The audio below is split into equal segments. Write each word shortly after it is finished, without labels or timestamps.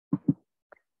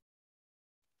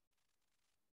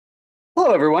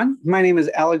Hello, everyone. My name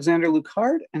is Alexander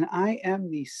Lucard, and I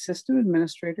am the System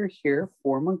Administrator here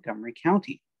for Montgomery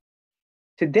County.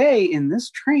 Today, in this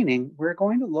training, we're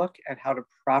going to look at how to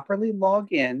properly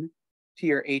log in to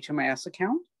your HMIS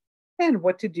account and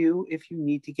what to do if you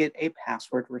need to get a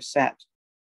password reset.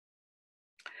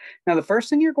 Now, the first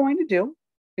thing you're going to do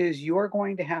is you're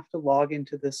going to have to log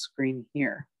into this screen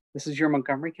here. This is your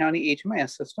Montgomery County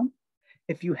HMIS system.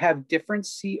 If you have different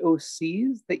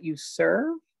COCs that you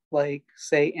serve, like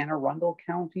say Anne Arundel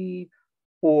County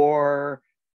or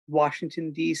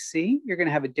Washington, DC, you're going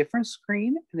to have a different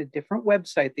screen and a different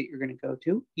website that you're going to go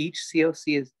to. Each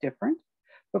COC is different,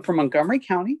 but for Montgomery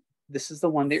County, this is the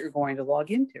one that you're going to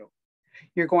log into.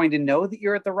 You're going to know that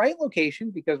you're at the right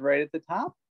location because right at the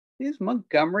top is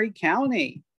Montgomery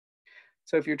County.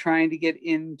 So if you're trying to get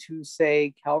into,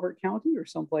 say, Calvert County or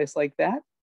someplace like that,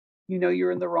 you know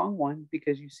you're in the wrong one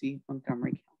because you see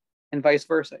Montgomery County. And vice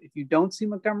versa. If you don't see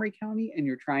Montgomery County and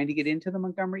you're trying to get into the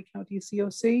Montgomery County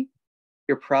COC,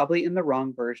 you're probably in the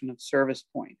wrong version of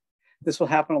ServicePoint. This will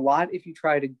happen a lot if you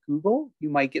try to Google. You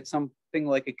might get something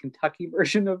like a Kentucky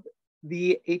version of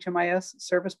the HMIS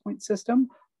ServicePoint system,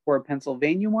 or a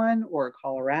Pennsylvania one, or a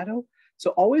Colorado. So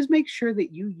always make sure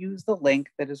that you use the link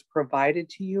that is provided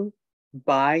to you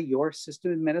by your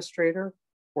system administrator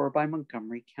or by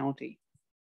Montgomery County.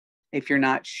 If you're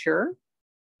not sure,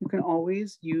 you can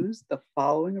always use the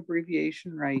following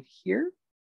abbreviation right here,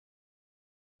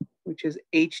 which is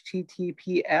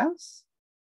HTTPS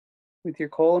with your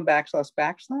colon //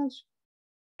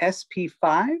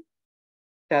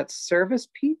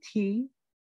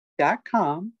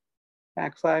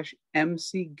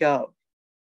 sp5.servicept.com/mcgov.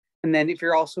 And then if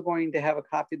you're also going to have a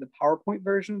copy of the PowerPoint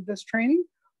version of this training,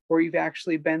 or you've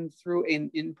actually been through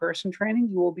an in-person training,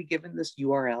 you will be given this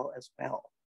URL as well.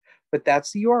 But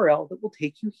that's the URL that will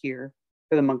take you here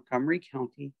for the Montgomery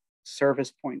County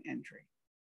ServicePoint entry.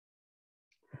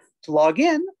 To log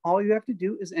in, all you have to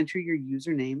do is enter your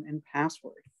username and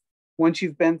password. Once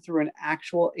you've been through an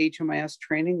actual HMIS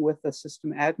training with the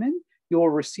system admin, you will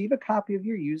receive a copy of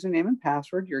your username and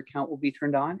password. Your account will be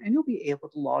turned on and you'll be able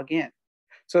to log in.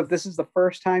 So if this is the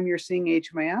first time you're seeing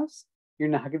HMIS, you're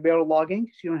not going to be able to log in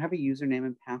because you don't have a username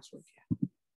and password yet.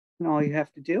 And all you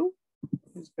have to do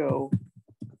is go,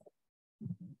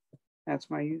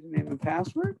 that's my username and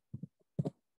password.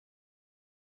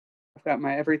 I've got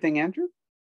my everything entered,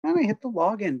 and I hit the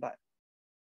login button.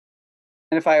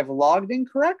 And if I have logged in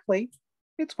correctly,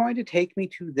 it's going to take me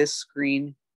to this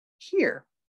screen here.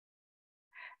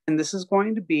 And this is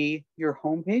going to be your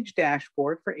homepage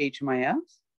dashboard for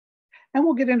HMIS. And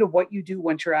we'll get into what you do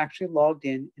once you're actually logged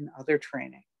in other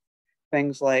training.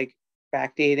 Things like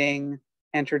backdating,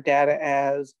 enter data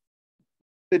as,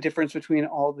 the difference between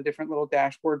all the different little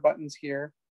dashboard buttons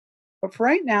here. But for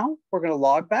right now, we're going to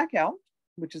log back out,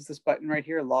 which is this button right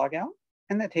here, log out,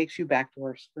 and that takes you back to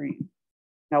our screen.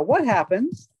 Now, what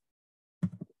happens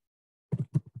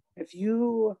if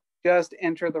you just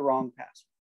enter the wrong password?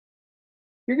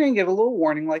 You're going to get a little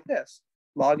warning like this: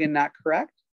 login not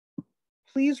correct.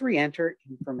 Please re-enter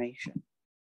information.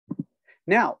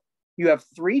 Now, you have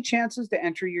 3 chances to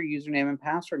enter your username and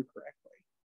password correctly.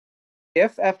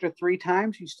 If after 3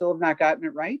 times you still have not gotten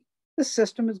it right, the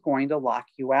system is going to lock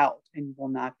you out and you will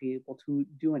not be able to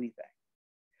do anything.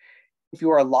 If you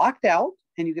are locked out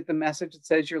and you get the message that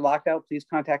says you're locked out, please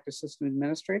contact a system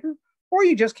administrator, or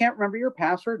you just can't remember your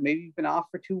password. Maybe you've been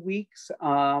off for 2 weeks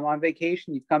on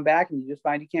vacation, you've come back and you just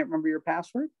find you can't remember your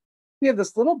password. We have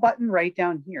this little button right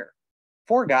down here,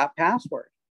 forgot password.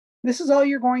 This is all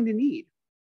you're going to need.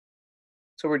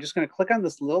 So we're just going to click on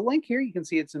this little link here. You can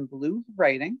see it's in blue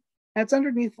writing. And it's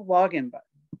underneath the login button.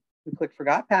 We click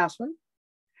forgot password,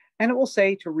 and it will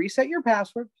say to reset your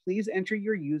password, please enter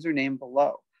your username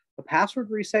below. The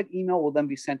password reset email will then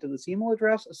be sent to this email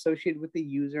address associated with the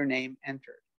username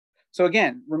entered. So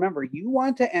again, remember, you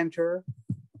want to enter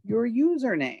your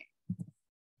username.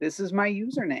 This is my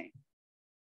username.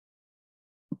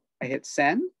 I hit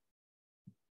send,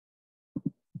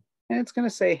 and it's going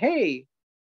to say, hey,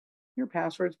 your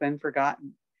password's been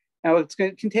forgotten. Now, it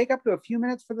can take up to a few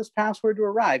minutes for this password to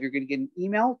arrive. You're going to get an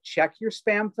email, check your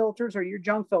spam filters or your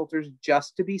junk filters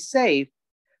just to be safe.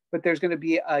 But there's going to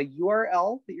be a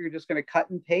URL that you're just going to cut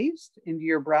and paste into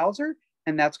your browser,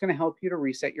 and that's going to help you to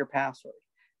reset your password.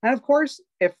 And of course,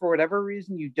 if for whatever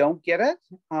reason you don't get it,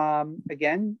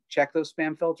 again, check those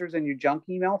spam filters in your junk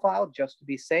email file just to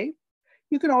be safe.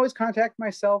 You can always contact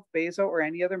myself, Bezo, or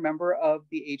any other member of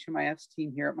the HMIS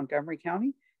team here at Montgomery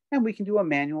County, and we can do a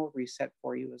manual reset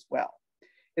for you as well.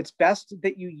 It's best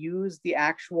that you use the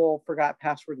actual forgot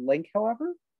password link,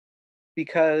 however,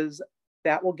 because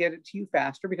that will get it to you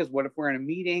faster. Because what if we're in a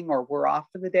meeting or we're off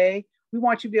for the day? We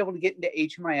want you to be able to get into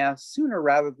HMIS sooner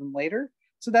rather than later.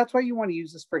 So that's why you want to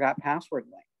use this forgot password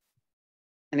link.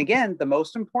 And again, the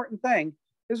most important thing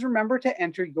is remember to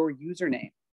enter your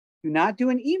username. Do not do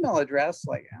an email address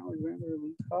like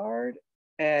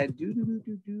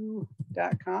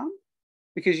alexanderlucard@do.com,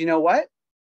 because you know what?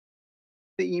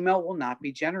 The email will not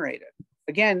be generated.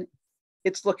 Again,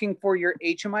 it's looking for your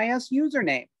HMIS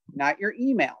username, not your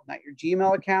email, not your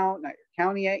Gmail account, not your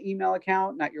county email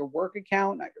account, not your work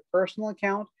account, not your personal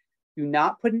account. Do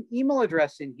not put an email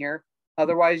address in here.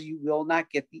 Otherwise, you will not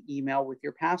get the email with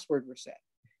your password reset.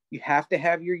 You have to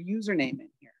have your username in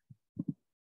here.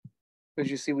 As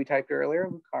you see, we typed earlier,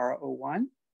 Lucara01.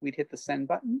 We'd hit the send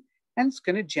button, and it's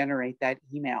going to generate that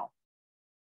email.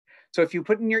 So if you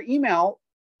put in your email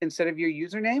instead of your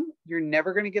username, you're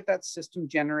never going to get that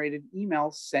system-generated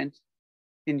email sent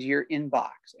into your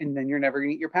inbox. And then you're never going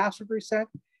to get your password reset.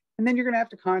 And then you're going to have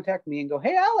to contact me and go,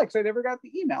 hey, Alex, I never got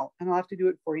the email. And I'll have to do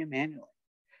it for you manually,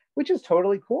 which is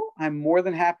totally cool. I'm more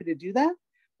than happy to do that.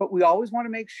 But we always want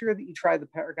to make sure that you try the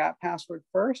forgot password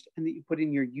first and that you put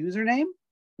in your username,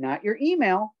 not your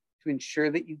email, to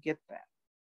ensure that you get that.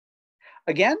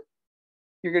 Again,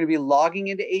 you're going to be logging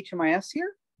into HMIS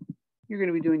here. You're going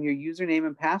to be doing your username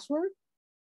and password.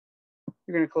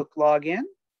 You're going to click log in.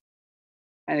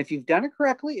 And if you've done it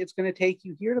correctly, it's going to take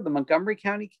you here to the Montgomery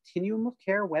County Continuum of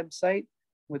Care website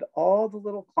with all the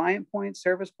little client point,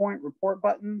 service point, report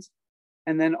buttons,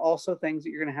 and then also things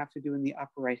that you're going to have to do in the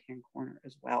upper right-hand corner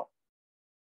as well.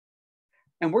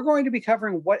 And we're going to be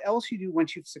covering what else you do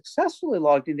once you've successfully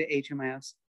logged into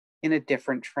HMIS in a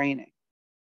different training.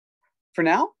 For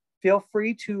now, feel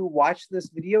free to watch this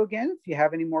video again if you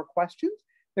have any more questions.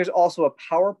 There's also a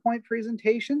PowerPoint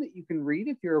presentation that you can read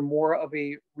if you're more of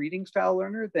a reading style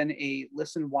learner than a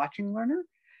listen watching learner.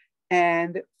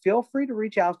 And feel free to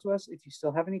reach out to us if you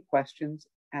still have any questions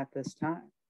at this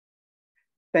time.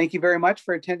 Thank you very much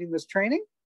for attending this training,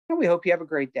 and we hope you have a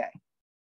great day.